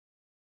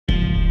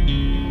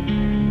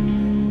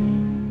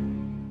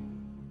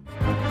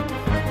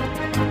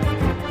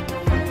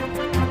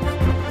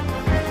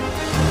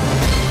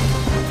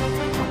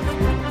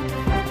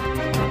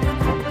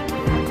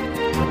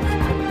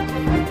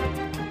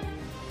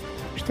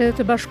Shtetet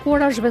e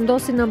Bashkuara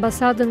zhvendosin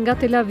ambasadën nga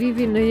Tel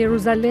Avivi në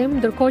Jeruzalem,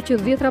 ndërkohë që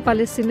 10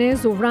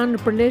 palestinezë u vranë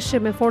në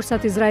përleshje me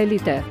forcat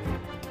izraelite.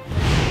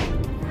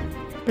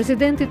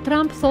 Presidenti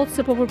Trump thotë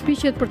se po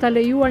përpiqet për ta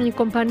lejuar një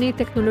kompani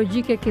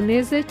teknologjike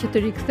kineze që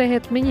të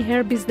rikthehet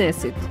menjëherë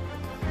biznesit.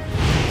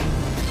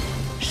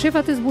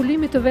 Shefat e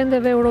zbulimit të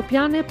vendeve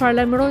europiane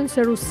paralajmërojnë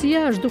se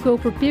Rusia është duke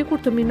u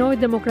përpjekur të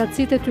minojë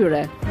demokracitë e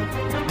tyre.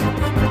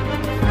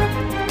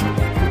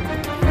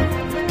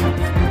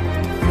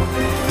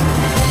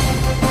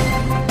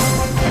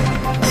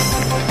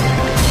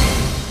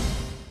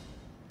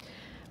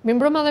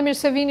 Mirëmbrëma dhe mirë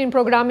se vini në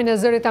programin e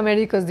Zërit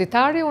Amerikës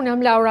Ditari, unë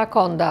jam Laura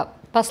Konda.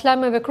 Pas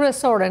lajmeve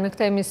kryesore në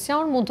këtë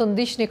emision, mund të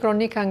ndiqni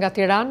kronika nga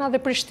Tirana dhe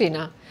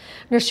Prishtina.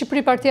 Në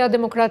Shqipëri Partia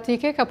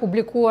demokratike ka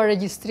publikuar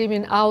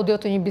regjistrimin audio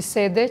të një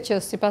bisede që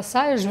sipas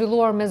saj është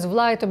zhvilluar mes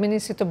vëllait të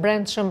ministrit të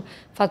Brendshëm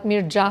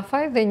Fatmir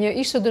Xhafaj dhe një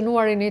ish të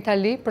dënuari në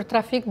Itali për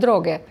trafik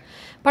droge.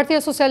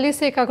 Partia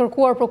Socialiste i ka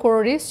kërkuar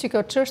Prokurorisë që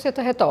kjo çështje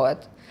të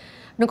hetohet.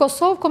 Në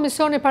Kosovë,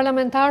 komisioni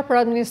parlamentar për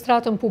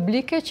administratën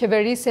publike,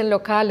 qeverisjen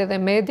lokale dhe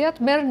mediat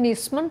merr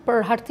nismën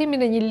për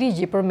hartimin e një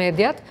ligji për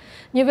mediat,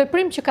 një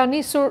veprim që ka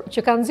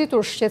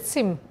nxitur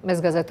shqetësim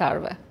mes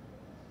gazetarëve.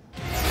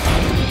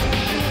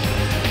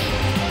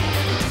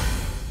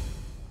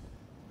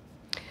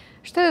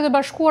 Shtetet e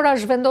Bashkuara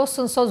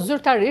zhvendosën sot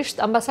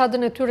zyrtarisht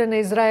ambasadën e tyre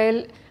në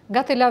Izrael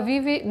nga Tel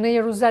Avivi në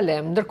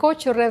Jeruzalem, ndërkohë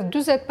që rreth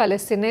 40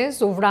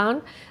 palestinezë u vranë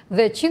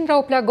dhe qindra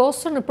u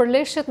plagosën në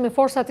përleshjet me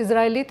forcat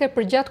izraelite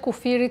përgjatë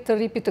kufirit të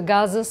rripit të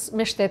Gazës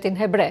me shtetin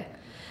hebre.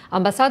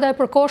 Ambasada e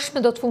përkohshme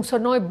do të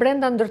funksionojë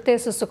brenda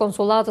ndërtesës së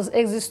konsullatës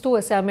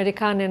ekzistuese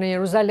amerikane në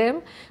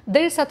Jeruzalem,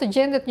 derisa të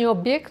gjendet një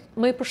objekt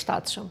më i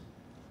përshtatshëm.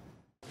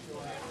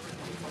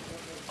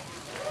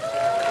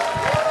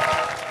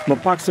 Më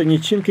pak se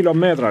 100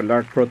 kilometra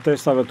larg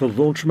protestave të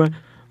dhunshme,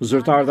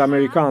 zyrtarët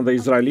amerikanë dhe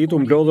izraelitë u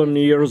mblodhën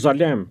në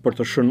Jeruzalem për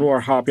të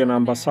shënuar hapjen e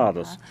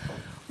ambasadës.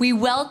 We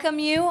welcome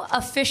you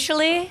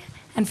officially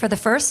and for the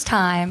first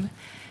time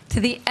to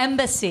the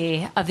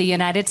embassy of the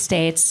United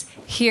States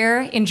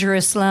here in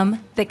Jerusalem,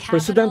 the capital.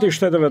 Presidenti i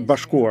Shteteve të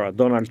Bashkuara,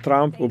 Donald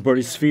Trump, u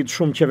bëri sfidë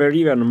shumë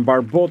qeverive në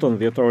mbar botën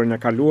dhjetorin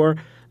e kaluar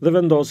dhe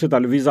vendosi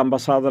ta lëvizë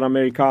ambasadën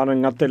amerikane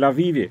nga Tel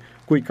Avivi,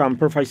 ku i kanë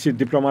përfaqësi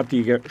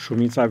diplomatike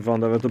shumica e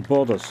vendeve të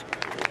botës.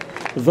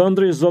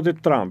 Dhëndri i zotit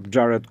Trump,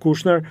 Jared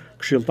Kushner,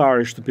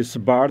 këshilltari i Shtëpisë së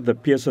Bardhë dhe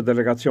pjesë e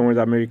delegacionit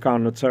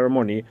amerikan në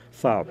ceremoni,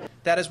 tha: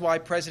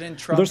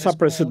 ndërsa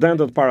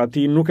presidentët para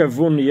tij nuk e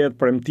vunë në jetë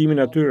premtimin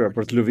e tyre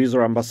për të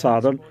lëvizur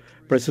ambasadën,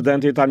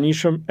 presidenti i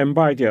tanishëm e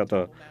mbajti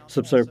atë,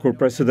 sepse kur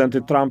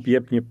presidenti Trump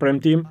jep një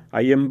premtim,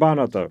 ai e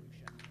mban atë.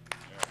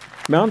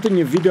 Me anë të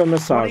një video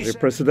mesazhi,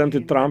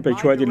 presidenti Trump e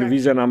quajti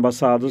lëvizjen e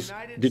ambasadës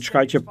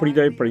diçka që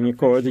pritej për një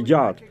kohë të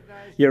gjatë.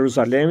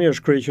 Jeruzalemi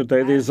është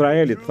kryeqyteti i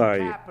Izraelit, tha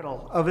ai.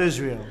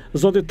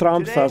 Zoti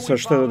Trump tha se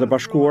Shtetet e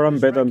Bashkuara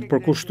mbeten të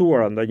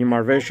përkushtuara ndaj një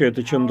marrëveshje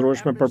të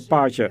qëndrueshme për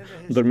paqe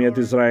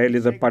ndërmjet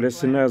Izraelit dhe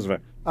palestinezëve.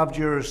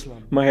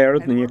 Më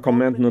herët në një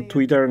koment në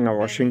Twitter nga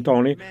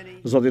Washingtoni,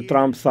 zoti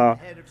Trump tha: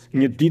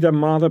 një ditë e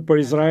madhe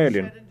për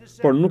Izraelin,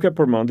 por nuk e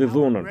përmendi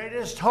dhunën.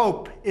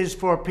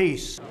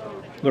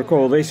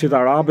 Ndërkohë, udhëheqësit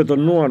arabe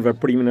dënuan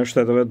veprimin e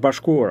Shteteve të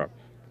Bashkuara.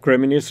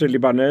 Kryeministri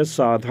libanez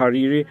Saad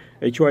Hariri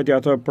e quajti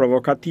atë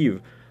provokativ,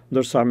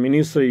 ndërsa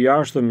ministri i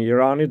jashtëm i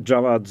Iranit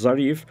Javad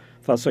Zarif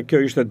tha se kjo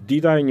ishte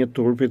dita e një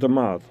turpi të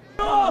madh.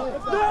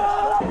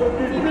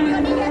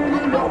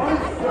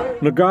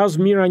 Në Gazë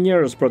mijëra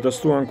njerëz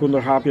protestuan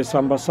kundër hapjes së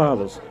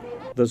ambasadës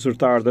dhe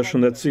zyrtarët e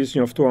shëndetësisë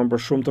njoftuan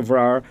për shumë të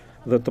vrarë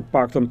dhe të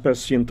paktën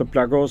 500 të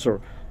plagosur,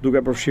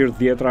 duke përfshirë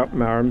 10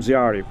 me armë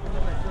zjarri.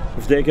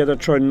 Vdekjet e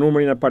çojnë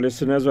numrin e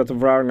palestinezëve të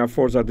vrarë nga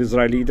forcat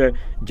izraelite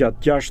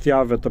gjatë 6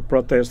 javëve të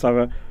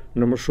protestave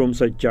në më shumë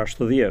se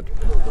 60.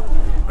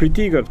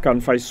 Kritikët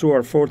kanë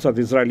fajsuar forcat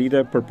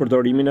izraelite për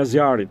përdorimin e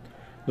zjarrit,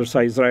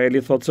 ndërsa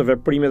Izraeli thotë se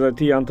veprimet e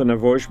tij janë të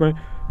nevojshme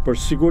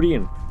për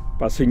sigurinë,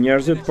 pasi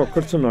njerëzit po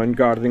kërcënojnë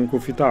gardhin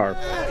kufitar.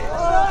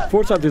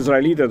 Forcat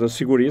izraelite të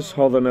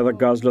sigurisë hodhen edhe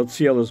gaz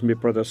lotësjellës mbi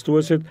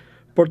protestuesit,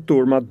 por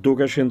turmat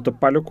dukeshin të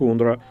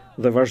palëkundra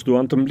dhe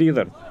vazhduan të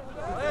mblidhen.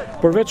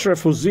 Përveç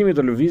refuzimit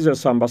të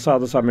lëvizjes së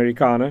ambasadës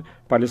amerikane,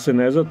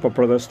 palestinezët po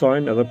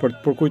protestojnë edhe për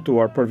të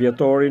përkujtuar për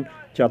vjetorin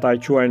që ata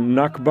e quajnë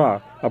Nakba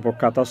apo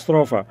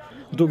katastrofa,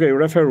 duke i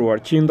referuar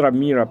qindra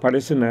mijëra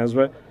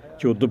palestinezëve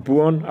që u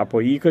dëbuan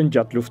apo ikën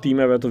gjatë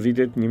luftimeve të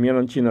vitit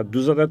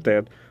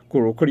 1948,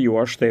 kur u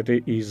krijua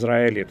shteti i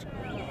Izraelit.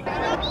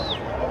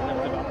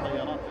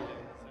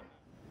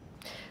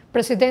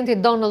 Presidenti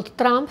Donald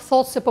Trump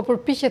thotë se po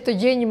përpiqet të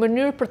gjejë një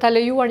mënyrë për ta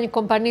lejuar një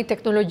kompani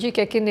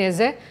teknologjike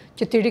kineze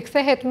që t'i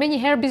rikthehet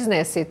menjëherë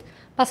biznesit,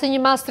 pasi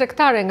një masë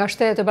tregtare nga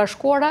Shtetet e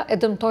Bashkuara e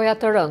dëmtoi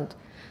atë të rënd.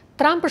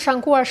 Trump është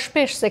ankuar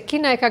shpesh se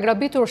Kina e ka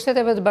grabitur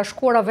Shteteve të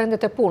Bashkuara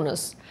vendet e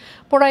punës,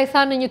 por ai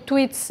tha në një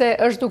tweet se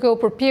është duke u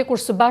përpjekur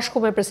së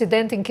bashku me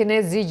presidentin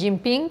kinez Xi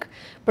Jinping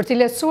për t'i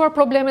lehtësuar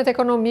problemet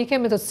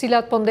ekonomike me të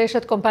cilat po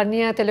ndeshet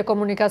kompania e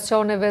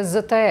telekomunikacioneve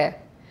ZTE.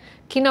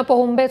 Kina po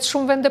humbet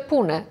shumë vende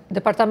pune.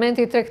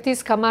 Departamenti i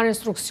Tregtisë ka marrë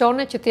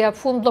instruksione që t'i jap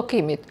fund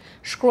bllokimit,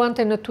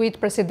 shkruante në tweet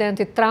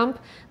presidenti Trump,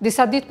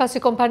 disa ditë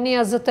pasi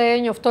kompania ZTE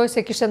njoftoi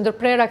se kishte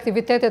ndërprerë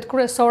aktivitetet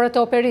kryesore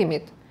të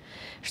operimit.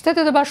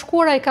 Shtetet e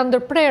Bashkuara i kanë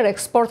ndërprerë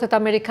eksportet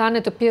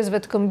amerikane të pjesëve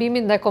të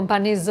këmbimit ndaj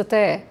kompanisë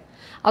ZTE.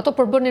 Ato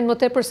përbënin më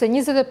tepër se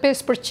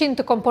 25%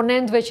 të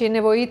komponentëve që i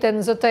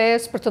nevojiten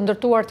ZTE-s për të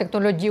ndërtuar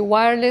teknologji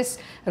wireless,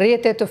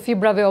 rrjete të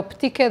fibrave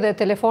optike dhe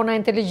telefona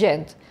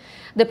inteligjentë.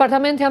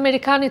 Departamenti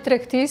Amerikan i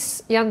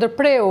Tregtisë janë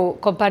ndërpreu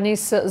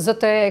kompanisë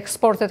ZTE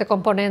eksportet e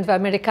komponentëve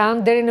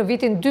amerikan deri në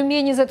vitin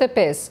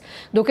 2025,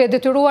 duke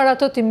detyruar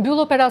atë të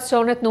mbyllë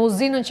operacionet në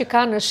uzinën që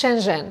ka në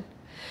Shenzhen.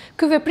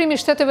 Ky veprim i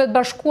Shteteve të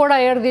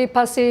Bashkuara erdhi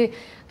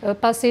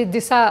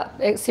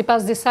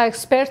sipas disa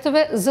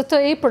ekspertëve,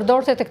 ZTI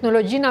përdorte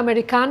teknologjinë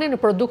amerikane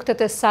në produktet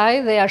e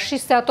saj dhe ja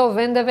shiste ato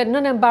vendeve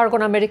nën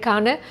embargon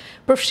amerikane,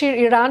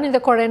 përfshirë Iranin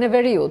dhe Korenë e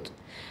Veriut.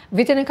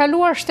 Vitin e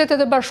kaluar,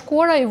 Shtetet e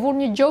Bashkuara i vun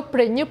një gjop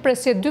prej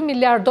 1.2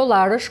 miliard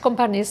dollarësh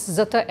kompanisë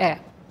ZTE.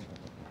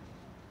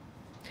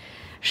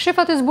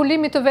 Shefat e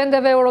zbulimit të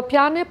vendeve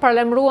europiane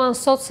paralajmëruan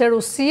sot se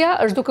Rusia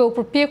është duke u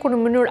përpjekur në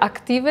mënyrë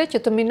aktive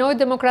që të minojë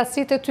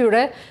demokracitë e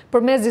tyre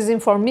përmes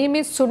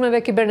dezinformimit,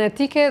 sulmeve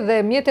kibernetike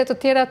dhe mjete të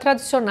tjera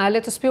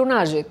tradicionale të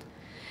spionazhit.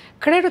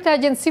 Krerët e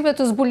agjencive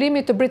të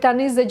zbulimit të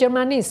Britanisë dhe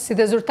Gjermanisë, si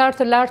dhe zyrtarë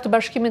të lartë të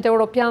Bashkimit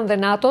Evropian dhe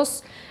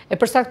NATO-s, e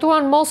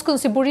përcaktuan Moskën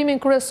si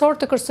burimin kryesor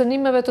të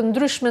kërcënimeve të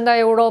ndryshme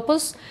ndaj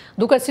Europës,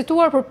 duke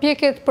cituar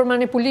përpjekjet për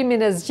manipulimin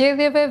e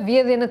zgjedhjeve,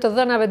 vjedhjen e të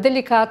dhënave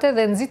delikate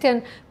dhe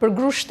nxitjen për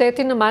gru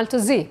shteti në Malë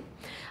të Zi.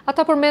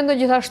 Ata përmendën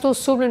gjithashtu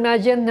sulmin me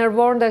agent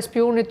nervor ndaj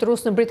spionit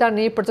rus në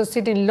Britani, për të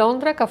cilin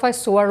Londra ka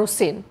fajsuar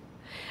Rusinë.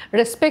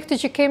 Respekti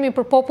që kemi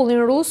për popullin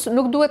rus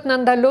nuk duhet na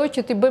ndalojë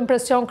që t'i bëjmë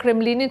presion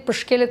Kremlinit për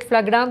shkeljet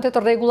flagrante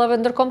të rregullave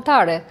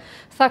ndërkombëtare,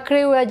 tha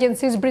kreu e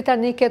agjencisë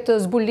britanike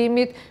të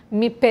zbulimit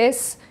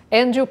MI5,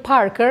 Andrew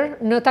Parker,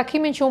 në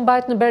takimin që u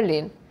mbajt në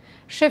Berlin.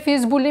 Shefi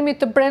i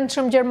zbulimit të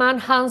brendshëm gjerman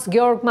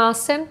Hans-Georg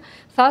Maassen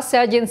tha se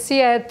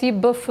agjencia e tij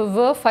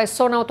BFV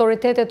fajson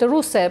autoritetet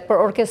ruse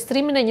për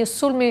orkestrimin e një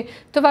sulmi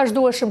të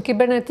vazhdueshëm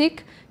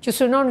kibernetik që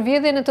synon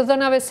vjedhjen e të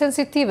dhënave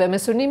sensitive me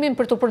synimin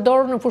për të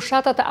përdorur në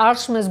fushata të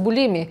ardhshme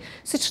zbulimi,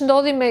 siç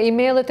ndodhi me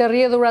emailët e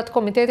rrjedhura të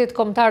Komitetit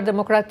Kombëtar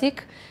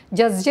Demokratik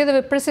gjatë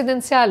zgjedhjeve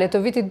presidenciale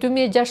të vitit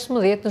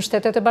 2016 në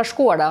Shtetet e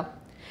Bashkuara.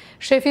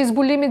 Shefi i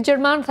zbulimit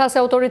gjerman tha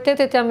se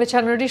autoritetet janë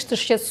veçanërisht të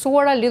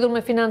shqetësuara lidhur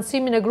me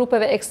financimin e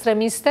grupeve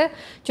ekstremiste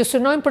që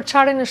synojnë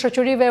përçarjen e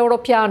shoqërive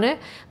europiane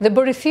dhe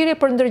bëri thirrje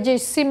për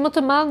ndërgjegjësi më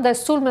të madh ndaj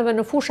sulmeve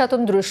në fusha të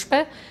ndryshme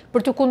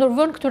për të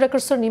kundërvënë këtyre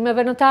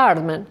kërcënimeve në të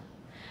ardhmen.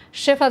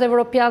 Shefat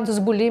evropian të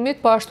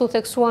zbulimit po ashtu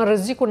theksuan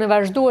rrezikun e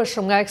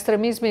vazhdueshëm nga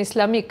ekstremizmi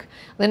islamik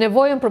dhe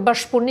nevojën për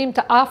bashkëpunim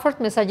të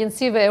afërt mes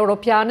agjencive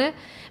europiane,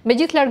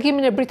 megjithë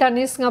largimin e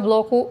Britanisë nga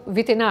bloku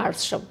vitin e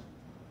ardhshëm.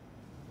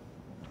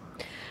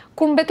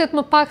 Kur mbetet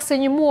më pak se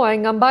një muaj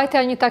nga mbajtja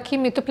e një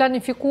takimi të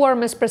planifikuar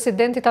mes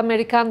presidentit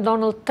amerikan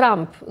Donald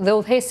Trump dhe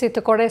udhëhesit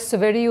të Koresë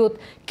së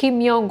Veriut Kim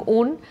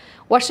Jong-un,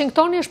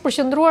 Washingtoni është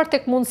përqendruar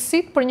tek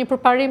mundësitë për një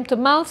përparim të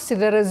madh si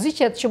dhe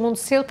rreziqet që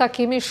mund të sjellë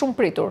takimi i shumë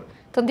pritur.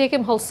 Të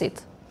ndjekim hollësit.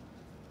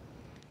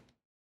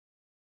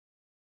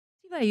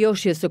 E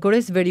joshjes së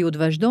Koresë Veriut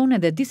vazhdon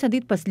edhe disa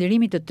ditë pas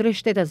lirimit të 3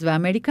 shtetasve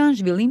amerikan,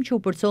 zhvillim që u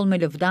përcoll me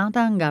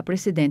lëvdata nga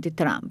presidenti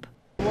Trump.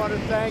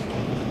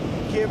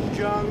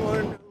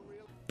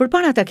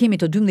 Përpara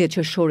takimit të 12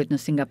 qershorit në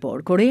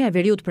Singapur, Korea e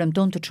Veriut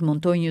premton të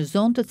çmontojë një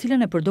zonë të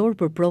cilën e përdor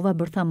për prova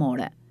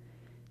bërthamore.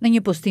 Në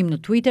një postim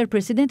në Twitter,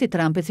 presidenti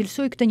Trump e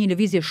cilësoi këtë një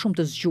lëvizje shumë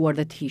të zgjuar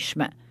dhe të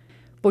hijshme.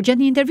 Por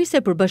gjatë një interviste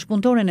për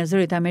bashkëpunëtoren e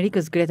Zërit të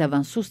Amerikës Greta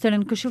Van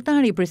Susteren,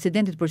 këshilltari i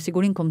presidentit për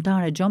sigurinë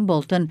kombëtare John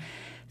Bolton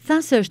tha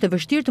se është e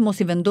vështirë të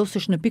mos i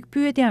vendosësh në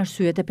pikpyetje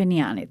arsyet e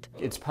Penianit.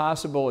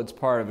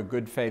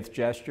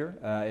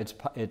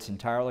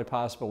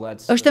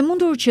 Është e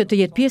mundur që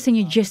të jetë pjesë e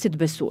një gjesti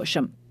të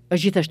besueshëm.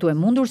 Është gjithashtu e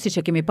mundur,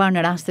 siç e kemi parë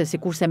në raste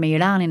sikurse me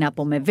Iranin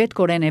apo me vetë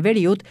Korenë e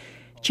Veriut,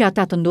 që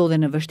ata të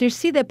ndodhen në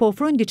vështirësi dhe po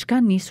ofrojnë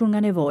diçka nisur nga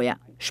nevoja.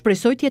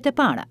 Shpresoj të jetë e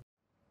para.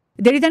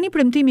 Deri tani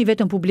premtimi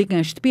vetëm publik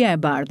nga Shtëpia e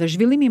Bardhë dhe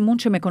zhvillimi i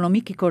mundshëm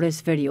ekonomik i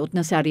Koresë Veriut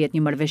nëse arrihet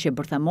një marrëveshje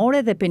bërthamore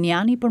dhe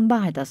Peniani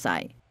përmbahet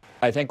asaj.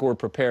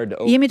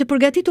 Jemi të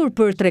përgatitur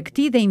për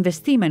tregti dhe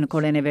investime në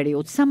Korenë e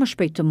Veriut sa më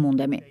shpejt të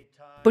mundemi.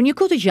 Për një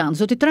kohë të gjatë,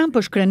 zoti Trump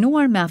është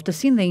krenuar me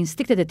aftësinë dhe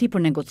instiktet e tij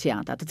për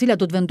negociata, të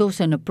cilat do të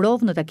vendosen në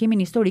provë në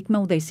takimin historik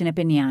me udhëhesin e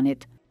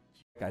Penianit.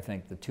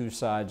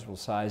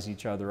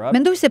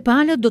 Mendoj se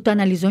palët do të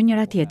analizojnë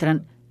njëra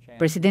tjetrën.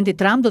 Presidenti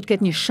Trump do të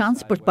ketë një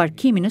shans për të parë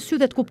Kimin në sy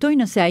dhe të kuptojë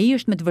nëse ai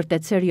është me të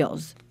vërtetë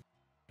serioz.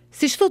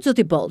 Siç thotë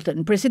zoti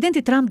Bolton,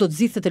 presidenti Trump do të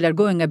zgjidhte të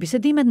largohej nga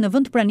bisedimet në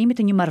vend të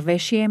pranimit të një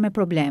marrëveshjeje me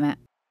probleme.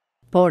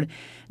 Por,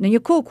 në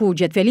një kohë ku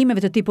gjatë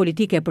fjalimeve të tij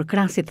politike për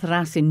krahasit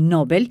thrasin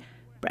Nobel,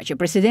 pra që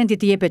presidenti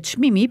të jepet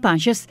çmimi i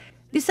paqes,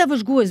 disa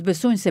vëzhgues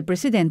besojnë se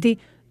presidenti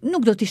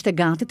nuk do të ishte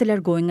gati të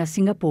largohej nga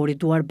Singapuri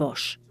duar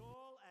bosh.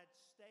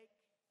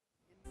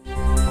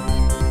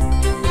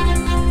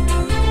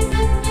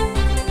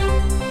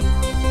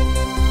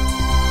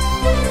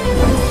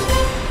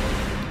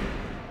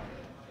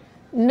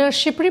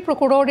 Shqipëri,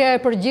 prokuroria e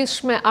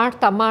përgjithshme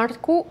Arta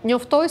Marku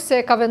njoftoi se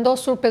ka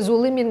vendosur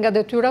pezullimin nga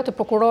detyrat të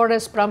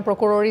prokurores pranë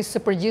Prokurorisë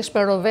së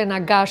përgjithshme Rovena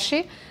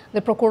Gashi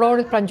dhe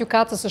prokurorit pranë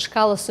gjykatës së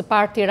shkallës së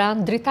parë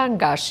Tiranë Dritan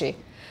Gashi.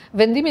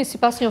 Vendimi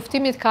sipas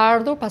njoftimit ka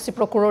ardhur pasi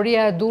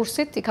prokuroria e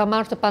Durrësit i ka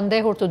marrë të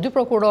pandehur të 2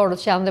 prokurorët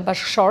që janë dhe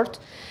bashkëshort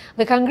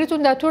dhe ka ngritur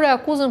ndaj tyre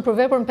akuzën për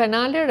veprën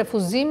penale,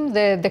 refuzim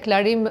dhe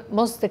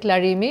mos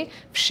deklarimi,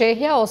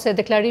 fshehja ose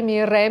deklarimi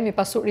i rrem i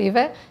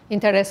pasurive,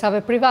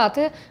 interesave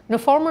private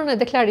në formën e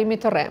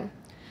deklarimit të rrem.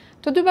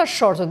 Të 2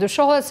 bashkëshortët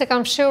dyshohet se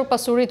kanë fshehur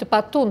pasuri të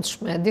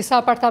patundshme,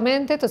 disa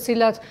apartamente të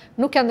cilat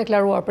nuk janë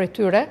deklaruar prej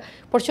tyre,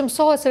 por që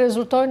mësohet se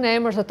rezultojnë në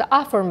emër të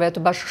afërmve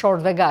të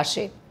bashkëshortëve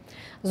Gashi.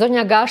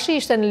 Zonja Gashi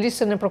ishte në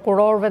listën e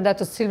prokurorëve ndaj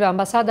të cilëve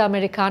ambasada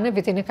amerikane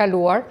vitin e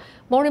kaluar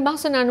mori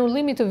masën e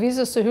anullimit të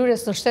vizës së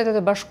hyrjes në Shtetet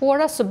e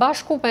Bashkuara së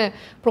bashku me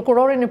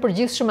prokurorin e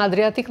përgjithshëm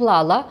Adriatik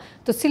Llalla,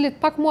 të cilit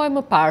pak muaj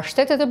më parë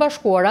Shtetet e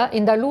Bashkuara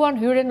i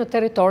ndaluan hyrjen në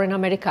territorin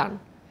amerikan.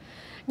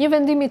 Një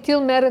vendim i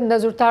tillë merret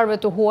ndaj zyrtarëve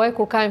të huaj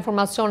kur ka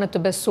informacione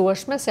të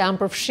besueshme se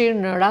janë përfshirë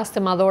në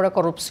raste madhore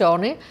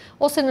korrupsioni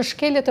ose në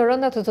shkelje të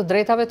rënda të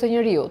drejtave të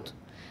njerëzit.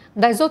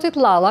 Ndaj zotit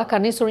Llalla ka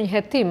nisur një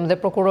hetim dhe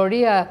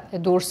prokuroria e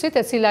Durrësit,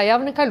 e cila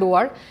javën e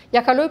kaluar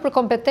ja kaloi për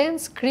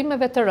kompetencë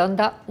krimeve të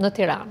rënda në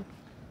Tiranë.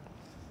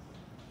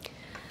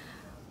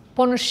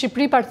 Po në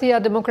Shqipëri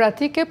Partia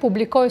Demokratike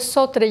publikoi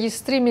sot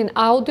regjistrimin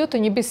audio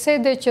të një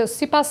bisede që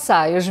sipas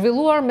saj është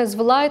zhvilluar mes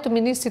vëllait të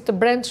ministrit të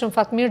Brendshëm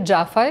Fatmir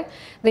Xhafaj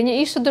dhe një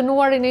ish të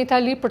dënuari në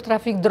Itali për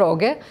trafik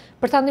droge,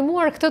 për ta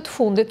ndihmuar këtë të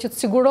fundit që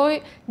të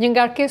sigurojë një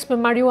ngarkesë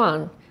me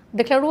marijuanë,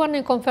 deklaruan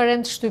në një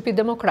konferencë shtypi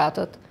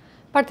demokratët.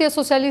 Partia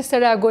Socialiste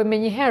reagoi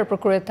menjëherë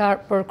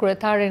për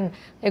kryetarin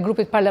e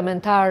grupit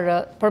parlamentar,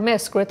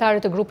 përmes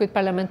kryetarit të grupit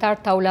parlamentar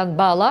Tauland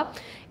Balla,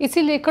 i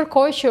cili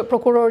kërkoi që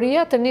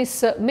prokuroria të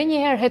nisë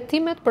menjëherë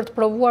hetimet për të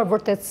provuar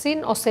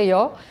vërtetësinë ose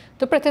jo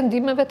të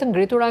pretendimeve të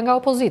ngritura nga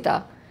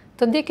opozita.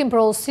 Të ndjekim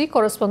për hollësi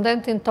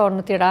korespondentin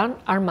tonë në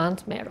Tiranë,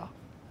 Armand Mero.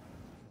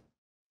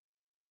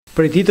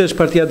 Prej ditësh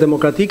Partia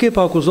Demokratike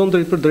pa akuzon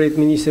drejt për drejt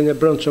ministrin e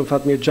Brendshëm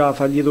Fatmir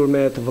Xhafaj lidhur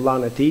me të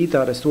vëllain e tij të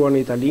arrestuar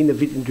në Itali në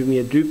vitin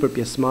 2002 për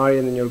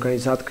pjesëmarrje në një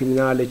organizatë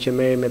kriminale që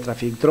merret me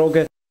trafik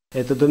droge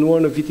e të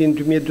dënuar në vitin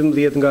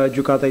 2012 nga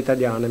gjykata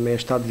italiane me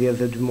 7 vjet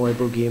dhe 2 muaj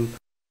burgim.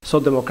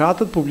 Sot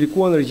demokratët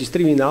publikuan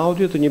regjistrimin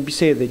audio të një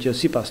bisede që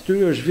sipas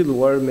tyre është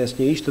zhvilluar mes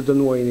një ish të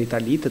dënuari në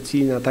Itali, të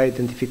cilin ata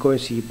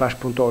identifikojnë si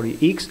bashkëpunëtori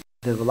X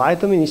dhe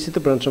vëllait të ministrit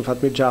të Brendshëm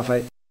Fatmir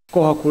Xhafaj.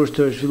 Koha kur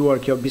është zhvilluar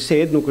kjo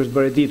bisedë nuk është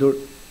bërë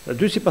ditur.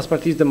 Dy sipas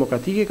Partisë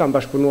Demokratike kanë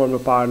bashkëpunuar më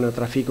parë në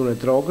trafikun e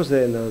drogës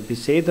dhe në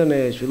bisedën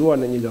e zhvilluar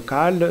në një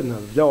lokal në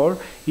Vlorë,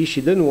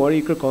 ishi dënuari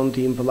i kërkon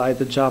ndihmë vëllait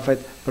të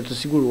Xhafajt për të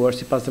siguruar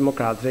sipas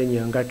demokratëve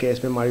një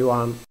ngarkesë me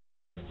marijuanë.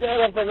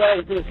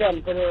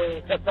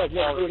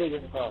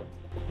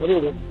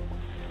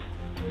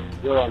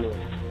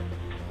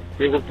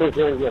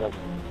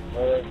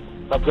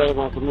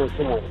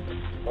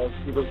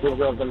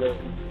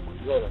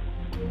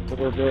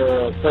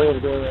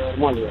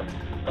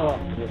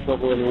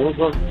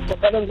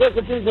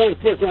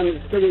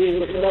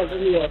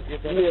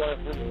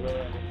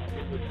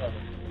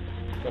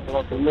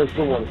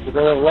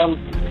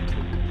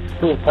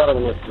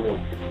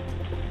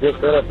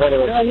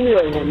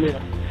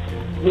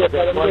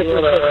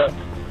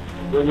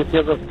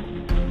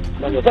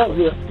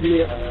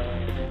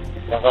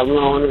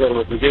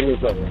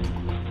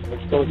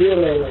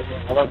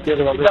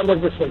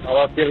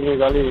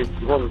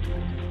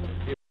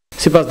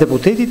 Sipas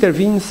deputetit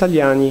Ervin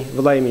Saljani,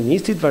 vëllai i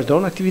ministrit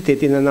vazhdon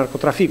aktivitetin e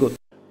narkotrafikut.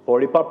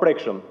 Por i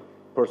paprekshëm,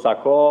 për sa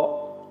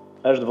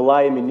kohë është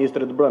vëllai i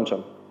ministrit të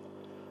Brendshëm.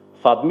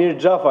 Fatmir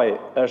Xhafaj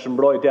është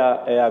mbrojtja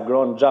e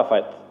agron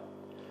Xhafajt.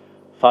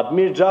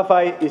 Fatmir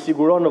Xhafaj i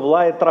siguron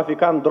vëllait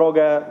trafikant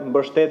droge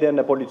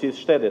mbështetjen e policisë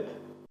shtetit.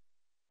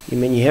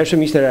 I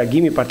menjëhershëm ishte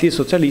reagimi i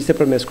Partisë Socialiste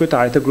përmes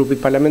kryetarit të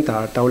grupit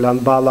parlamentar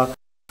Tauland Balla.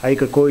 Ai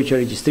kërkoi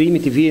që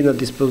regjistrimi të vijë në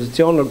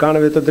dispozicion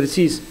organeve të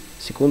drejtësisë,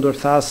 sikundër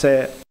tha se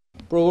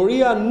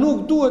Prokuroria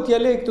nuk duhet t'ia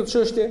lejë këtë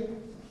çështje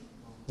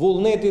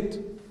vullnetit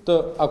të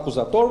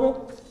akuzatorëve,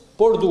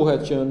 por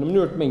duhet që në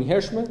mënyrë të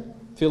menjëhershme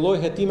filloj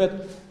hetimet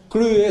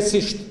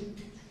kryesisht,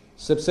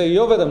 sepse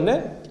jo vetëm ne,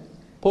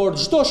 por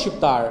çdo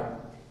shqiptar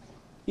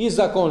i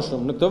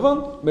zakonshëm në këtë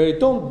vend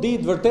meriton të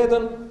ditë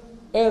vërtetën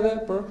edhe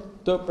për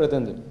të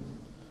pretendim.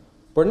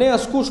 Për ne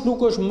askush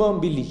nuk është më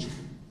mbi ligj.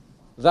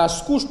 Dhe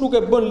askush nuk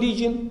e bën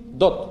ligjin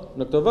dot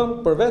në këtë vend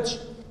përveç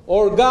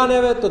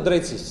organeve të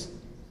drejtësisë.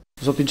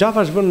 Zoti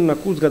Xhafaj është vënë në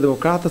akuzë nga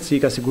demokratët si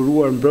i ka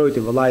siguruar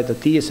mbrojtje vëllait të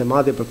tij se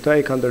madje për këtë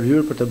ai ka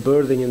ndërhyrë për të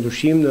bërë dhe një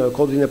ndryshim në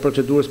kodin e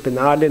procedurës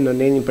penale në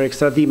nenin për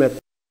ekstradimet.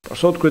 Por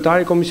sot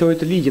kryetari i komisionit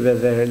të ligjeve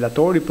dhe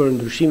relatori për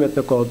ndryshimet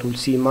në kod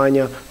Ulsi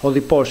Manja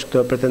hodhi poshtë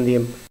këtë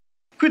pretendim.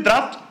 Ky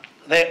draft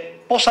dhe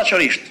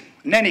posaçërisht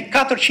neni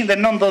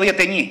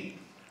 491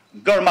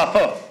 gërmaf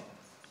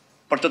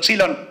për të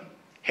cilën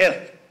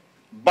hedh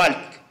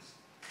balt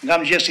nga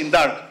mëngjesi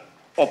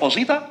ndark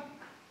opozita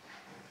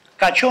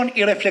ka qenë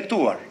i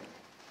reflektuar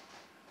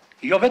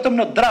jo vetëm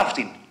në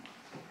draftin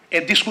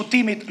e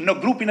diskutimit në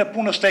grupin e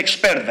punës të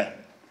ekspertëve,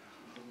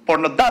 por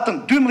në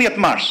datën 12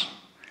 mars,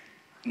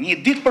 një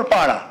ditë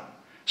përpara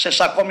se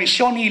sa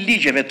komisioni i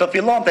ligjeve të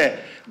fillonte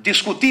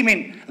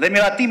diskutimin dhe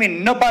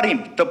miratimin në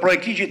barim të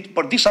projektligjit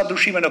për disa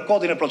ndryshime në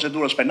kodin e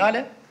procedurës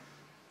penale,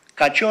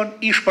 ka qenë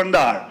i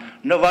shpërndar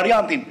në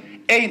variantin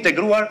e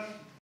integruar.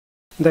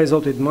 Ndaj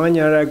zotit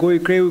Manja reagoi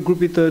kreu i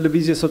grupit të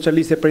Lëvizjes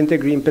Socialiste për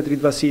Integrim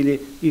Petrit Vasili,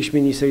 ish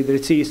ministri i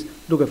drejtësisë,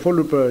 duke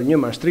folur për një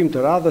mashtrim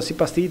të radhës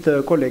sipas tij të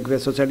kolegëve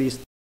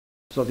socialistë.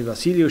 Zoti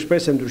Vasili u shpreh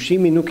se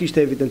ndryshimi nuk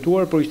ishte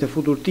evidentuar, por ishte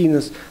futur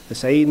tinës dhe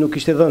se ai nuk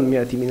ishte dhënë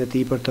miratimin e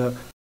tij për të.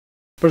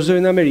 Për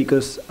zërin e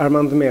Amerikës,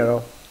 Armand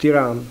Mero,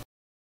 Tiranë.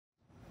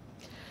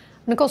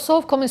 Në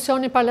Kosovë,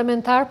 Komisioni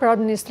Parlamentar për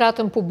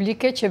Administratën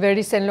Publike,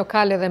 Qeverisjen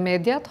Lokale dhe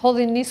Mediat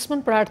hodhi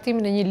nismën për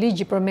hartimin e një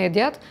ligji për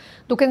mediat,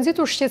 duke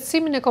nxitur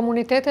shqetësimin e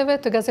komuniteteve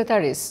të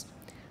gazetarisë.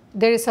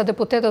 Derisa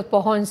deputetët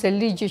pohojnë se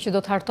ligji që do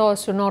të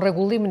hartohet synon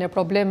rregullimin e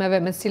problemeve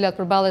me të cilat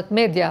përballet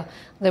media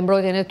dhe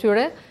mbrojtjen e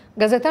tyre,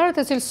 gazetarët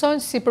e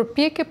cilësojnë si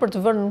përpjekje për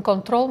të vënë në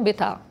kontroll mbi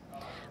ta.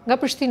 Nga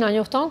Prishtina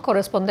njofton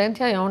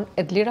korrespondentja jon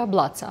Edlira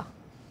Blaca.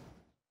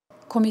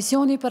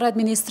 Komisioni për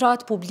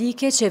Administratë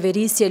Publike,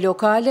 Qeverisje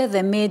Lokale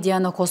dhe Media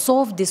në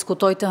Kosovë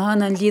diskutoi të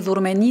hënën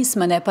lidhur me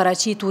nismën e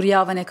paraqitur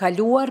javën e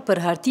kaluar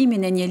për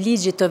hartimin e një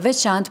ligji të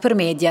veçantë për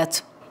mediat.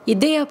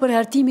 Ideja për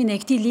hartimin e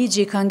këtij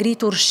ligji ka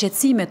ngritur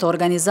shqetësime të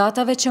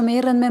organizatave që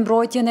merren me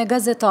mbrojtjen e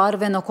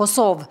gazetarëve në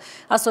Kosovë.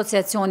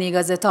 Asociacioni i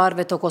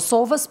Gazetarëve të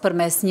Kosovës,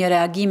 përmes një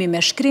reagimi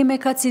me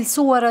shkrime, ka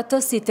cilësuar atë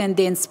si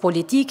tendencë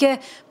politike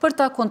për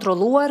ta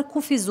kontrolluar,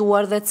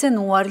 kufizuar dhe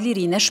cenuar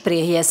lirinë e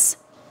shprehjes.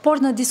 Por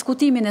në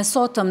diskutimin e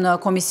sotëm në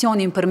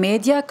Komisionin për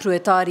Media,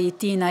 kryetari i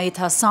tij Nait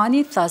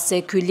Hasani tha se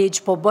ky ligj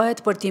po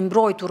bëhet për t'i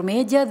mbrojtur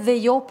mediat dhe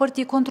jo për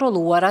t'i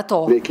kontrolluar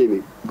ato. Ne kemi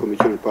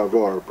Komisionin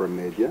pavarur për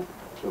media,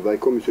 dhe ai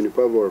Komisioni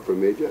pavarur për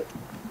media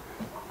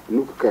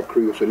nuk ka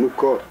kryer ose nuk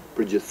ka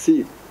përgjegjësi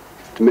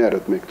të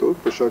merret me këto,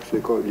 për shkak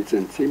se ka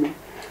licencimin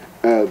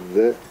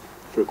edhe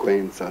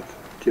frekuencat.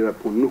 Tjera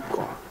punë nuk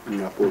ka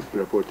në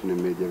raportin e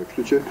mediave.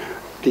 Kështu që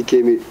ti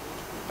kemi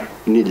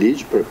një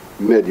ligj për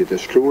mediat e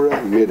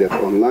shkruara, mediat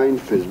online,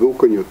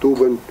 Facebookën,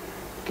 YouTube'n,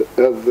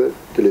 edhe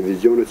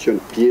televizionet që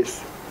janë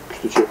pjesë,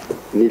 kështu që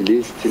një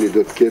ligj cili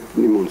do të ketë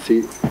një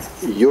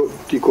mundësi jo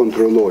t'i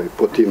kontrolloj,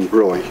 po t'i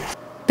mbroj.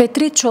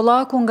 Petrit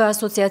Çollaku nga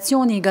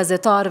Asociacioni i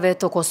Gazetarëve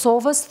të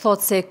Kosovës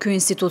thot se ky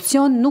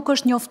institucion nuk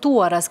është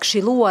njoftuar as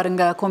këshilluar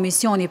nga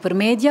Komisioni për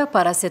Media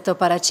para se të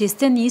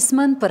paraqiste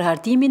nismën për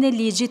hartimin e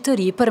ligjit të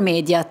ri për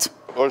mediat.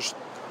 Është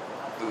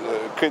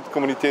këtë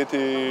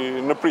komuniteti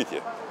në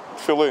pritje.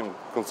 Fillojmë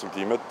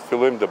konsultimet,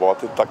 fillojmë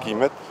debatet,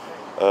 takimet,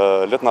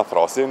 le të na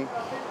thrasin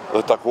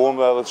dhe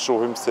takohemi edhe të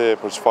shohim se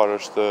për çfarë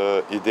është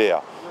ideja.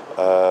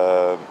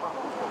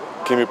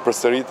 Kemi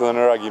përsëritur edhe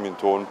në reagimin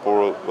tonë,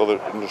 por edhe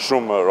në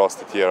shumë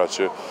raste tjera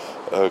që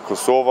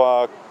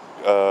Kosova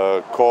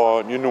ka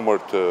një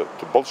numër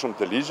të bollshëm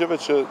të ligjeve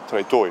që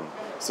trajtojnë,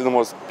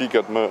 sidomos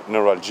pikat më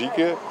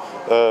neuralgjike,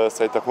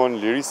 sa i takon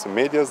lirisë së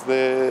medias dhe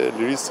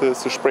lirisë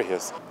së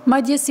shprehjes.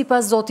 Madje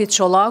sipas zotit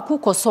Çollaku,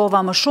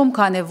 Kosova më shumë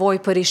ka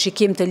nevojë për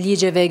rishikim të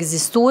ligjeve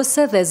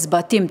ekzistuese dhe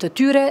zbatim të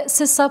tyre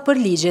sesa për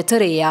ligje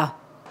të reja.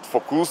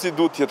 Fokusi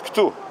duhet të jetë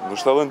këtu,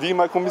 ndoshta edhe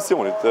ndihma e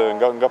komisionit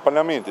nga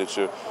parlamenti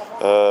që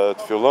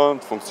të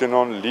fillon të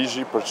funksionon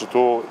ligji për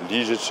çdo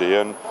ligje që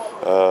janë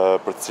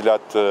për të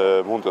cilat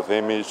mund të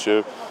themi që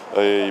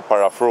i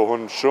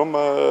parafrohen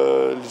shumë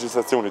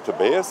legjislacionit të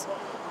BE-s.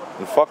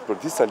 Në fakt, për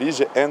disa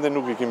ligje ende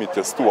nuk i kemi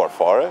testuar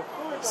fare,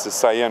 se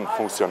sa janë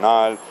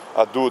funksional,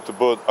 a duhet të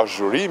bëhet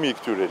azhurimi i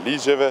këtyre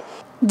ligjeve.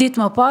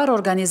 Ditë më parë,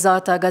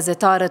 organizata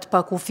Gazetarët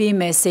pa kufi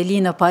me Seli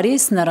në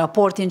Paris, në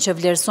raportin që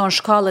vlerëson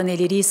shkallën e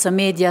lirisë së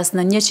medias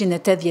në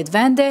 180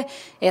 vende,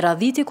 e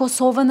radhiti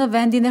Kosovën në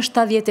vendin e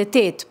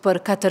 78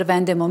 për 4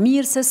 vende më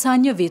mirë se sa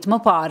një vit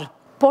më parë.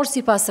 Por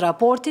sipas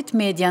raportit,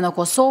 media në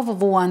Kosovë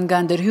vuan nga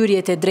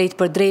ndërhyrjet e drejt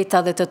për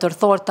drejta dhe të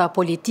tërthorta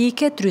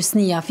politike,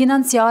 trysnia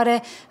financiare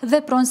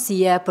dhe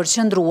pronësia e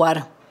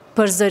përqendruar.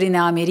 Për zërin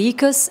e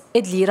Amerikës,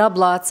 Edlira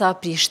Blaca,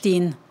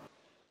 Prishtinë.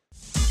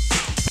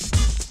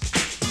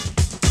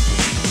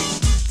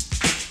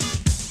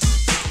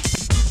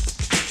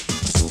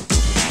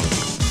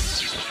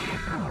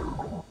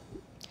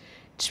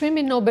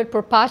 Çmimi Nobel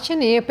për paqen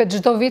i jepet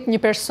çdo vit një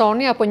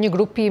personi apo një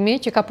grupimi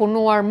që ka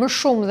punuar më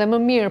shumë dhe më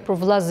mirë për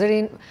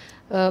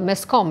vëllazërinë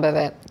mes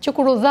kombeve, që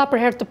kur u dha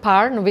për herë të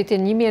parë në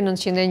vitin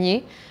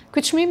 1901,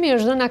 ky çmimi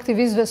është dhënë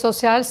aktivistëve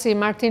social si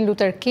Martin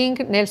Luther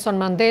King, Nelson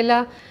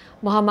Mandela,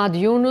 Muhammad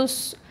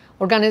Yunus,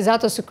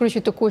 organizatës së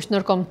Kryqit të Kuq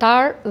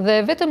ndërkombëtar dhe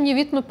vetëm një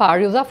vit më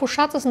parë u dha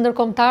fushatës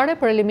ndërkombëtare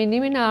për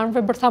eliminimin e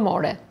armëve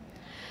bërthamore.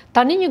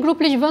 Tani një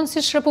grup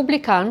ligjvënësish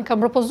republikan ka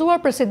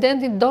propozuar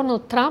presidentin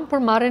Donald Trump për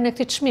marrjen e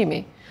këtij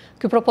çmimi.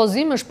 Ky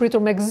propozim është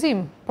pritur me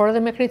gëzim, por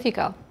edhe me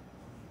kritika.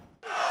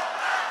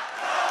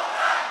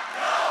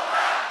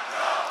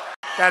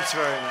 That's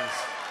very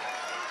nice.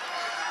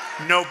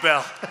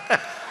 Nobel.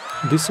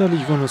 Disa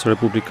ligjvënës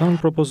republikan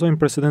propozojnë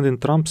presidentin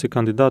Trump si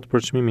kandidat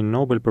për çmimin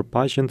Nobel për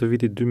paqen të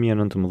vitit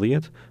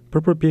 2019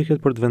 për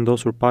përpjekjet për të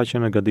vendosur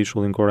paqen në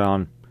Gadishullin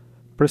korean.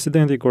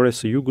 Presidenti i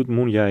Koresë së Jugut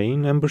Moon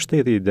Jae-in e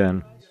mbështeti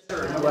idenë.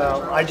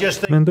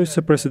 Mendoj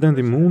se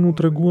presidenti Moon u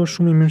tregua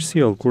shumë i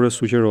mirësjell kur e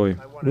sugjeroi.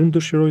 Unë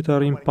dëshiroj të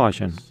arrijm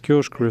paqen.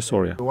 Kjo është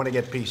kryesorja.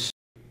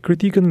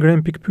 Kritikën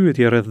ngren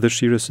pikpyetje rreth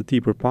dëshirës së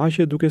tij për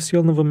paqe, duke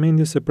sjellë në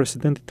vëmendje se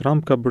presidenti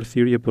Trump ka bërë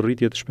thirrje për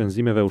rritje të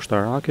shpenzimeve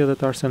ushtarake dhe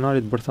të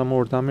arsenalit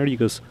bërthamor të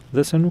Amerikës,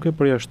 dhe se nuk e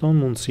përjashton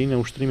mundësinë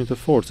e ushtrimit të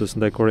forcës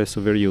ndaj Koresë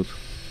së Veriut.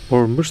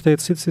 Por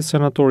mbështetësit si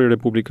senatori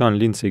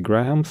republikan Lindsey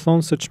Graham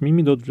thonë se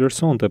çmimi do të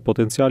vlerësonte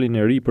potencialin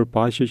e ri për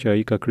paqe që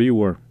ai ka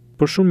krijuar.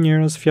 Për shumë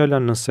njerëz fjala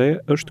nëse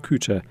është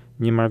kyçe.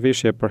 Një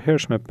marrëveshje e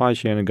përhershme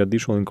paqe në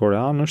Gadishullin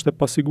korean është e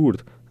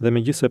pasigurt dhe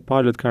megjithëse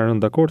palët kanë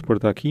rënë dakord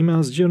për takime,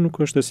 asgjë nuk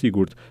është e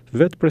sigurt.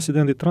 Vetë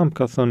presidenti Trump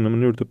ka thënë në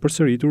mënyrë të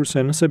përsëritur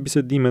se nëse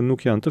bisedimet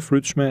nuk janë të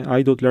frytshme,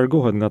 ai do të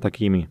largohet nga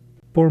takimi.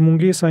 Por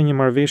mungesa e një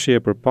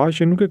marrëveshjeje për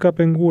paqe nuk e ka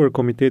penguar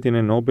Komitetin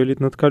e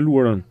Nobelit në të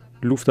kaluarën.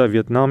 Lufta e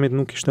Vietnamit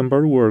nuk ishte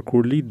mbaruar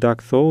kur Lee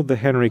Dak-tho dhe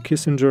Henry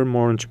Kissinger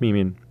morën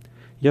çmimin.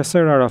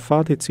 Yasser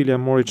Arafat, i cili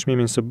mori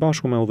çmimin së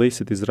bashku me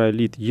udhëheqësit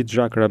izraelit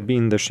Yitzhak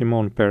Rabin dhe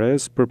Shimon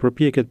Peres për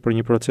përpjekjet për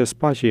një proces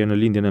paqeje në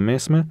lindjen e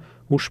mesme,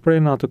 u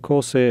shpreh në atë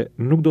kohë se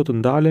nuk do të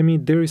ndalemi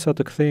derisa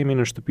të kthehemi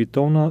në shtëpitë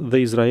tona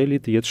dhe Izraeli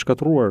të jetë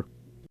shkatërruar.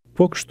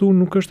 Po kështu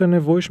nuk është e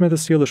nevojshme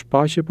të sjellësh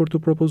paqe për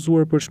të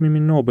propozuar për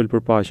çmimin Nobel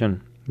për paqen.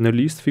 Në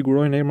listë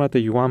figurojnë emrat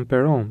e Juan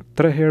Perón,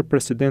 3 herë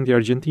presidenti i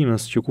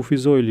Argjentinës që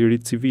kufizoi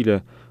liritë civile,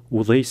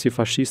 udhëheqësi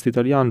fashist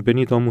italian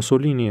Benito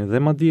Mussolini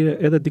dhe madje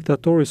edhe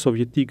diktatori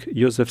sovjetik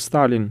Josef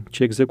Stalin,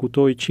 që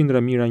ekzekutoi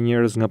qindra mijëra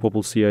njerëz nga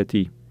popullsia e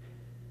tij.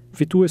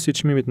 Fituesi i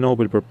çmimit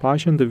Nobel për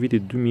paqen të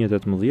vitit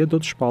 2018 do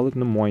të shpallet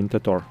në muajin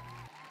tetor.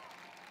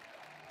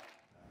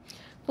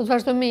 Do të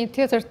vazhdojmë me një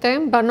tjetër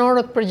temë.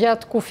 Banorët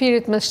përgjatë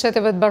kufirit mes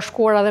Shteteve të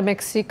Bashkuara dhe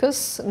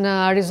Meksikës në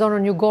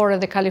Arizonën Jugore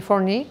dhe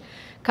Kaliforni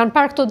kanë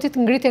parë këto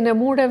ditë ngritjen e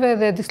mureve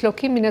dhe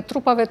dislokimin e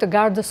trupave të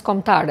gardës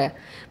kombëtare.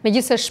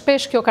 Megjithëse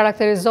shpesh kjo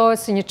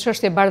karakterizohet si një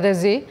çështje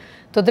bardhëzi,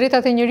 të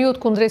drejtat e njeriut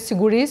kundrejt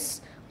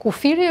sigurisë,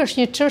 kufiri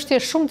është një çështje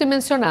shumë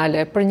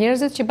dimensionale për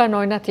njerëzit që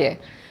banojnë atje.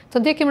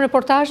 Të ndjekim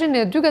reportazhin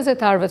e 2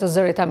 gazetarëve të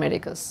Zërit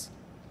Amerikës.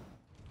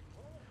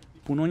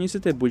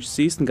 Punonjësit e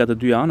bujqësisë nga të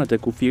dy anët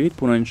e kufirit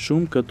punojnë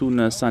shumë këtu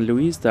në San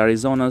Luis të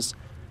Arizonës.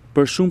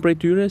 Për shumë prej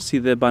tyre,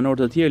 si dhe banorë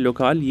të tjerë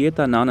lokal,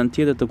 jeta në anën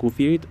tjetër të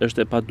kufirit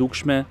është e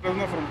padukshme.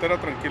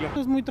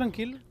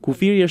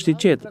 Kufiri është i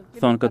qetë,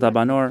 thonë këta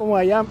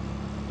banorë.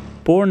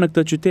 Por në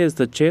këtë qytet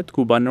të qetë,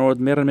 ku banorët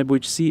merren me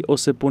bujqësi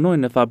ose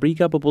punojnë në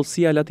fabrika,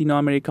 popullsia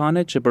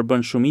latinoamerikane që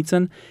përbën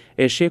shumicën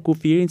e sheh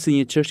kufirin si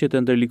një çështje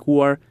të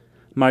ndërlikuar.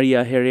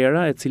 Maria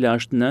Herrera, e cila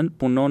është nën,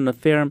 punon në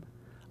fermë.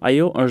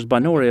 Ajo është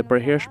banore e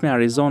përhershme e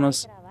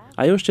Arizonës.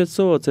 Ajo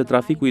shqetësohet se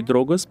trafiku i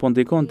drogës po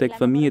ndikon tek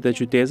fëmijët e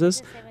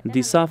qytetës,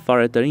 disa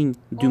fare të rinj,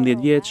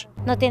 12 vjeç.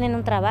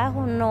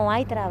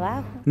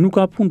 Nuk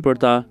ka punë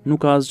për ta,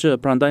 nuk ka asgjë,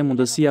 prandaj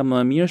mundësia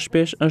më e mirë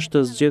shpesh është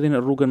të zgjedhin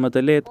rrugën më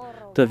të lehtë,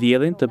 të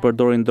vjedhin, të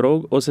përdorin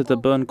drogë ose të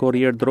bëhen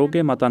korrier droge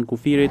matan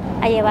kufirit.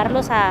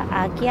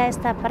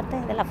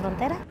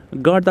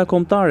 Garda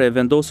kombëtare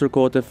vendosur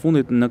kohët e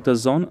fundit në këtë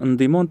zonë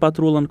ndihmon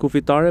patrullën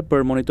kufitare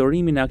për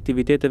monitorimin e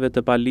aktiviteteve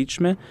të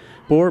paligjshme,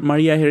 por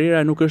Maria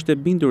Herrera nuk është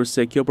e bindur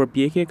se kjo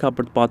përpjekje ka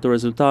për të patur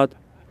rezultat.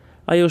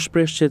 Ajo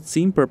shpreh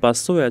shqetësim për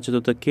pasojat që do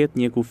të ketë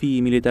një kufi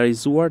i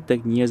militarizuar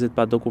tek njerëzit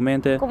pa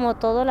dokumente.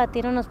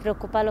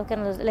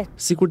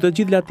 Sikur të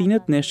gjithë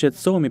latinët, ne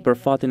shqetësohemi për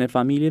fatin e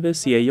familjeve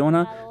si e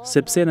jona,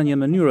 sepse në një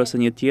mënyrë ose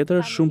një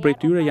tjetër, shumë prej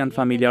tyre janë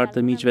familjarë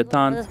të miqve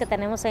tanë.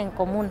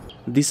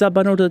 Disa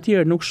banorë të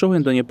tjerë nuk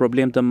shohin ndonjë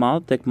problem të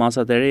madh tek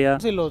masat e reja.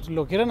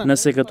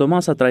 Nëse këto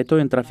masa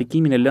trajtojnë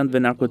trafikimin e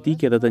lëndëve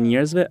narkotike dhe të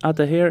njerëzve,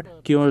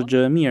 atëherë kjo është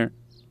gjë e mirë.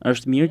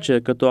 Është mirë që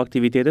këto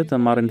aktivitete të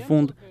marrin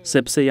fund,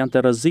 sepse janë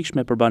të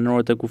rrezikshme për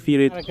banorët e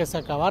kufirit.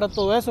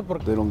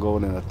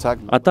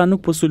 Ata nuk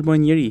po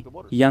sulmojnë njeri,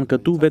 janë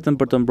këtu vetëm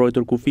për të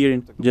mbrojtur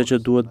kufirin, gjë që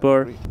duhet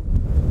bërë.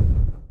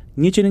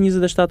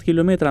 127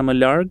 kilometra më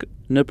larg,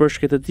 në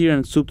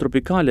përshkretëtirën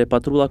subtropikale,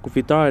 patrulla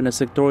kufitare në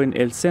sektorin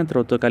El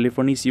Centro të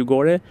Kalifornisë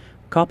Jugore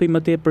kapi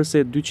më tepër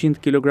se 200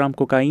 kg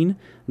kokain,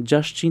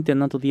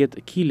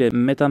 690 kg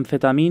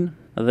metamfetamin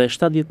dhe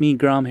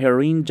 70.000 gram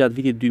heroin gjatë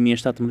vitit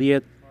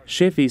 2017.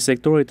 Shefi i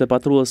sektorit të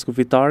patrullës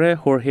kufitare,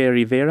 Jorge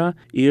Rivera,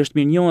 i është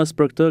mirënjohës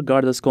për këtë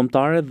gardës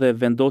kombëtare dhe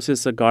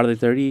vendosjes së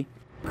gardit të ri.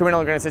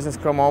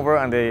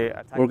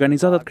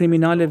 Organizatat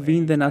kriminale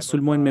vinë dhe na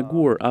sulmojnë me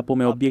gur apo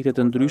me objekte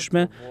të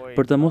ndryshme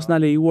për të mos na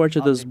lejuar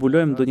që të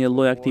zbulojmë ndonjë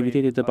lloj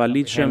aktiviteti të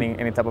paligjshëm.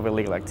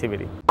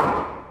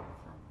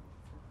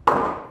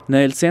 Në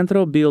El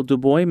Centro, Bill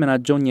Dubois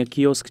menaxhon një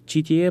kiosk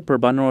qitjeje për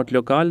banorët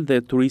lokal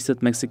dhe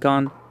turistët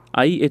meksikan.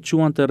 Ai e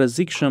quan të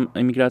rrezikshëm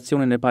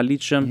emigracionin e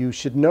paligjshëm.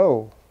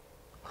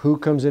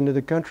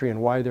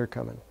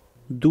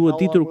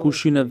 Duhet ditur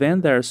kush hyn në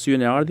vend dhe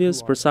arsyeën e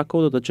ardhjes për sa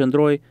kohë do të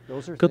qëndrojë.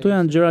 Këto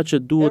janë gjëra që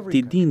duhet t'i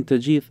dinë të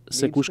gjithë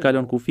se kush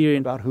kalon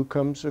kufirin.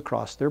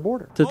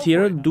 Të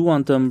tjerët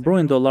duan të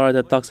mbrojnë dollaret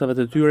e taksave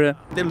të tyre.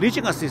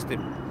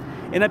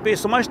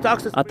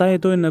 Ata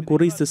jetojnë në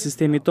kurrizë të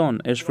sistemit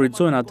ton, e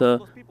shfrytëzojnë atë.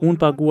 Unë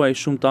paguaj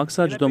shumë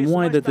taksa çdo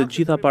muaj dhe të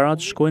gjitha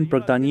parat shkojnë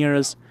për këta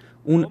njerëz.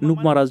 Unë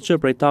nuk marr asgjë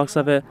prej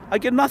taksave.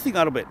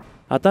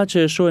 Ata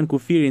që e shohin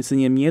kufirin si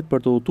një mjet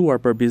për të udhëtuar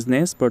për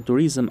biznes, për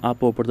turizëm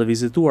apo për të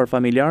vizituar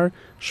familjar,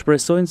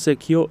 shpresojnë se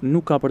kjo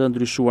nuk ka për të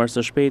ndryshuar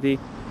së shpejti.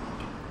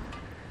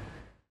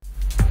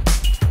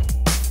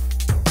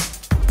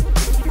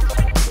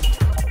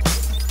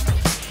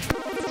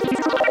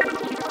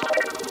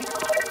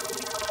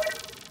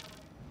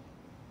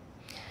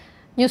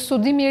 Një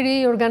studim i ri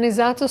i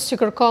organizatës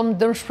që kërkon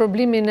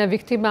dëmshpërblimin e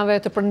viktimave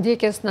të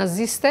përndjekjes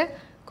naziste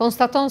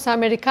konstaton se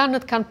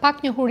Amerikanët kanë pak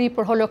njohuri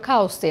për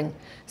Holokaustin,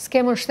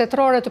 skemën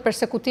shtetërore të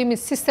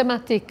persekutimit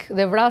sistematik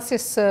dhe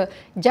vrasjes së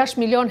 6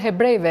 milion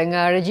hebrejve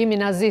nga regjimi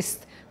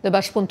nazist dhe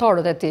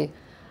bashkëpunëtorët e tij.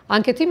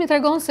 Anketimi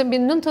tregon se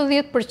mbi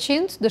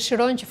 90%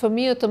 dëshirojnë që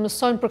fëmijët të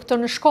mësojnë për këtë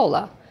në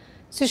shkolla.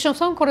 Siç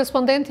thon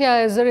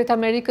korrespondentja e Zërit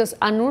Amerikës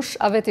Anush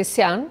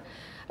Avetisian,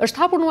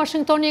 është hapur në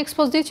Washington një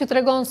ekspozitë që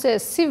tregon se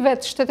si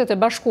vetë Shtetet e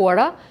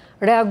Bashkuara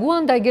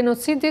reaguan ndaj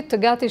genocidit të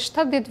gati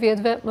 70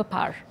 vjetëve më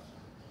parë.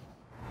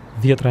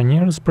 Dhjetra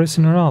njerëz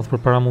presin në radhë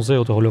përpara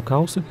muzeut të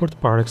Holokaustit për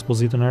të parë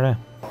ekspozitën e re.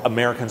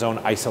 Americans' own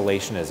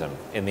isolationism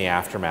in the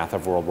aftermath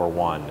of World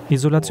War I.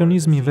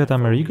 Izolacionizmi i vetë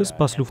Amerikës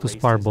pas luftës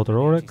parë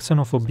botërore,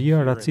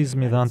 ksenofobia,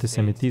 racizmi dhe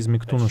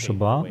antisemitizmi këtu në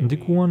SBA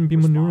ndikuan mbi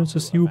mënyrën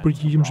se si u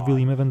përgjigjëm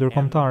zhvillimeve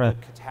ndërkombëtare.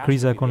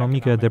 Kriza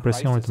ekonomike e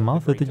depresionit të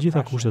madh dhe të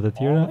gjitha kushtet e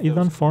tjera i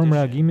dhanë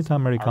formë reagimit të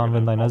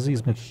amerikanëve ndaj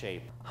nazizmit.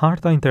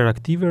 Harta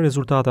interaktive,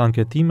 rezultate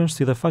anketimesh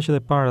si dhe faqet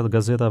e para të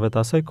gazetave të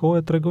asaj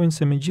kohe tregojnë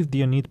se me gjithë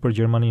dijenit për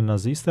Gjermaninë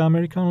naziste,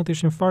 amerikanët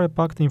ishin fare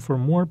pak të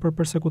informuar për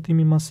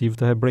persekutimin masiv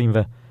të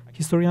hebrejve.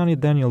 Historiani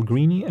Daniel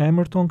Greene e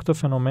emërton këtë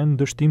fenomen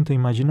dështim të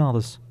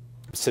imagjinatës.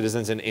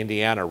 Citizens in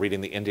Indiana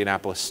reading the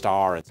Indianapolis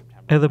Star.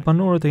 Edhe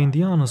banorët e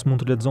Indianës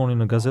mund të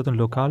lexonin në gazetën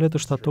lokale të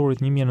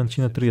shtatorit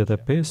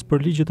 1935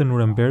 për ligjet e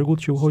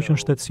Nurembergut që u hoqën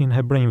shtetësinë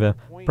hebrejve.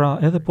 Pra,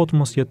 edhe po të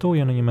mos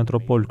jetoje në një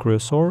metropol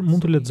kryesor,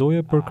 mund të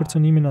lexoje për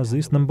kërcënimin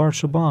nazist në mbar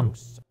SBA-n.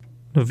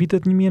 Në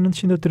vitet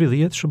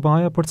 1930,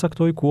 SBA-ja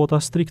përcaktoi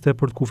kuota strikte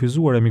për të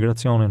kufizuar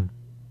emigracionin.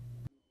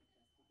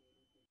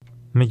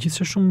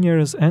 Megjithse shumë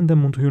njerëz ende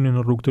mund të hynin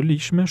në rrugë të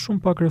ligjshme, shumë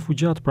pak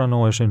refugjat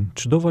pranoheshin.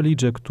 Çdo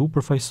valixhe këtu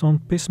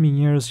përfaqëson 5000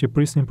 njerëz që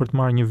prisnin për të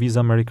marrë një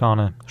vizë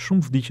amerikane.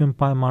 Shumë vdiqën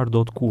pa e marrë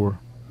dot kurrë.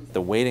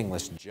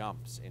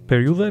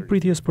 Periudha e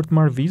pritjes për të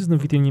marrë vizë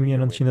në vitin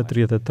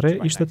 1933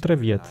 ishte 3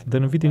 vjet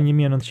dhe në vitin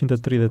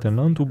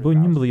 1939 u bë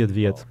 11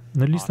 vjet.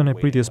 Në listën e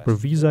pritjes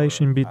për viza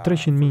ishin mbi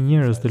 300.000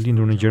 njerëz të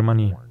lindur në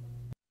Gjermani.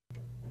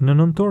 Në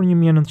nëntor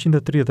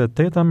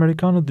 1938,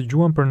 amerikanët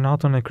dëgjuan për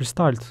natën e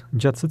kristalt,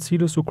 gjatë së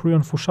cilës u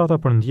kryen fushata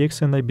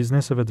përndjekse ndaj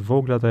bizneseve të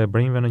vogla të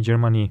hebrejve në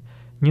Gjermani.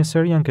 Një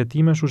seri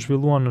anketimesh u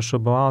zhvilluan në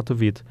SBA atë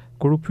vit,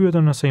 kur u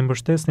pyetën nëse i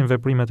mbështesnin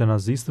veprimet e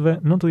nazistëve,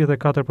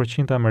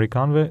 94% e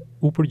amerikanëve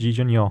u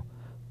përgjigjen jo.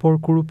 Por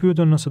kur u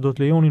pyetën nëse do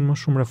të lejonin më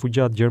shumë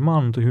refugjat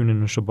gjermanë të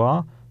hynin në SBA,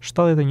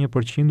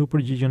 71% u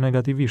përgjigjen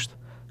negativisht.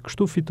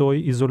 Kështu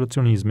fitoi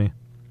izolacionizmi.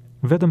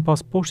 Vetëm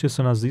pas poshtjes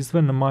së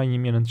nazistëve në maj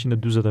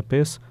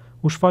 1945,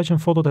 u shfaqën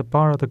fotot e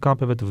para të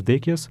kampeve të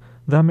vdekjes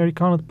dhe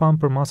amerikanët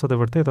panë për masat e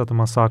vërteta të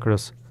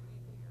masakrës.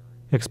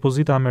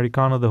 Ekspozita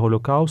amerikane dhe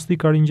Holokausti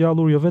ka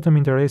ringjallur jo vetëm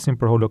interesin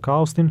për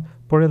Holokaustin,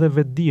 por edhe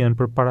vetdijen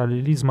për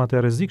paralelizmat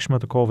e rrezikshme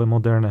të kohëve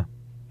moderne.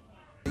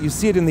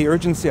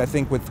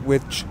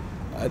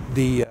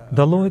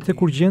 Dallohet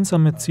tek urgjenca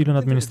me të cilën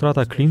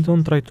administrata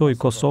Clinton trajtoi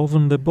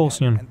Kosovën dhe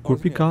Bosnjën, kur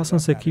pikasën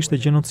se kishte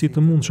gjenocid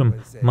të mundshëm,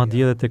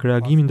 madje edhe tek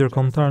reagimi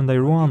ndërkombëtar ndaj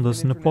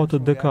Ruandës në po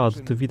të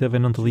dekadë të viteve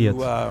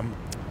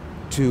 90.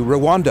 To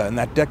Rwanda in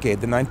that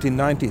decade, the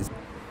 1990s.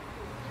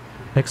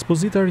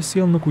 Ekspozita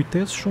risjell në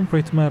kujtes shumë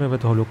prej tmerreve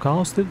të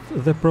Holokaustit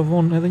dhe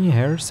provon edhe një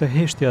herë se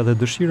heshtja dhe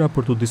dëshira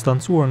për të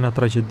distancuar nga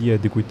tragjedia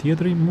e dikujt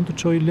tjetri mund të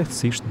çojë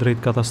lehtësisht drejt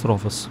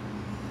katastrofës.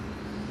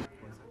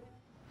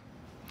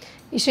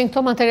 Ishin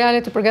këto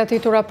materiale të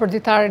përgatitura për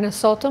ditarin e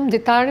sotëm.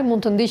 Ditari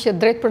mund të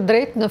ndiqet drejt për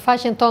drejt në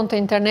faqen tonë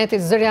të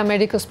internetit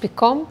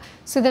zëriamerikës.com,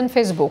 si dhe në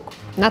Facebook.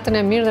 Natën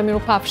e mirë dhe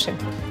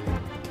mirupafshim.